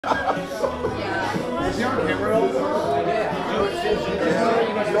Is he on camera all the time?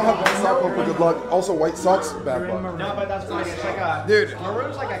 You don't have white sock for good luck. Also, white socks, bad luck. No, but that's fine. It's like a... Dude,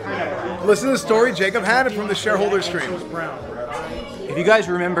 Maroon's like a kind of... listen to the story Jacob had it from the shareholder stream. If you guys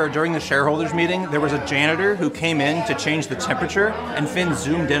remember, during the shareholders meeting, there was a janitor who came in to change the temperature, and Finn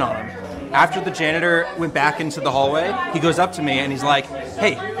zoomed in on him. After the janitor went back into the hallway, he goes up to me and he's like,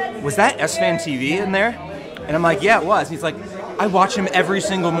 "Hey, was that Esfand TV in there?" And I'm like, "Yeah, it was." He's like, "I watch him every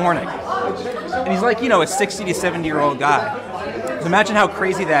single morning." And he's like, you know, a 60 to 70-year-old guy. So imagine how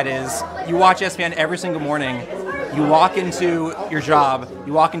crazy that is. You watch Esfand every single morning. You walk into your job,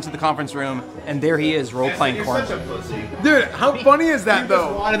 you walk into the conference room, and there he is role-playing corn. Dude, how funny is that,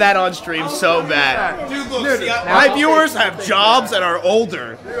 though? I wanted that on stream so bad. Dude, look, My viewers have jobs and are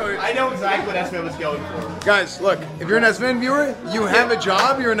older. I know exactly what Esfand was going for. guys, look, if you're an Esfand viewer, you have a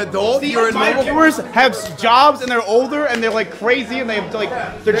job, you're an adult, you're a My normal... viewers have jobs and they're older and they're like crazy and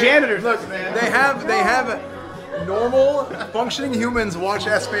they're janitors. Look, they have normal functioning humans watch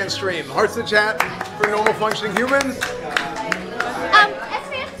Esfand stream. Hearts in chat for normal functioning humans.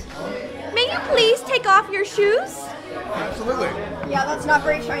 Esfand, may you please take off your shoes? Absolutely. Yeah, that's not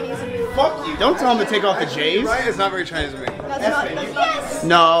very Chinese of you. Fuck you. Don't tell him to take off the J's. Right? It's not very Chinese of me. That's not. Yes.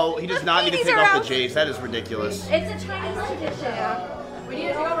 No, he does not need to These take are off out. the J's. That is ridiculous. It's a Chinese tradition. We need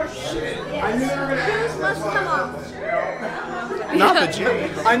to take off our shoes. Shoes must come off. Not the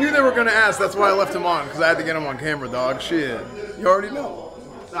J's. I knew they were going to ask, that's why I left him on, because I had to get him on camera, dog. Shit. You already know.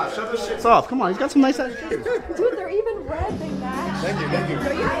 Nah, shut those shits off. Come on, he's got some nice ass shoes. Dude, they're even red, they match. Thank you, thank you.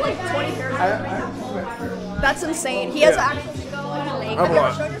 So you have like 20 pairs of That's insane. He has access to go and like. Have you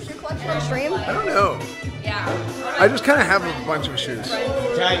ever showed your shoe collection on stream? I don't know. Yeah. I just kind of have a bunch of shoes.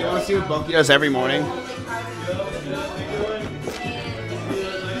 Dad, you want to see what Bunky does every morning?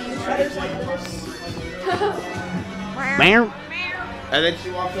 Shutters like this. And then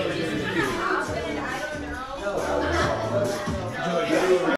she walks over here.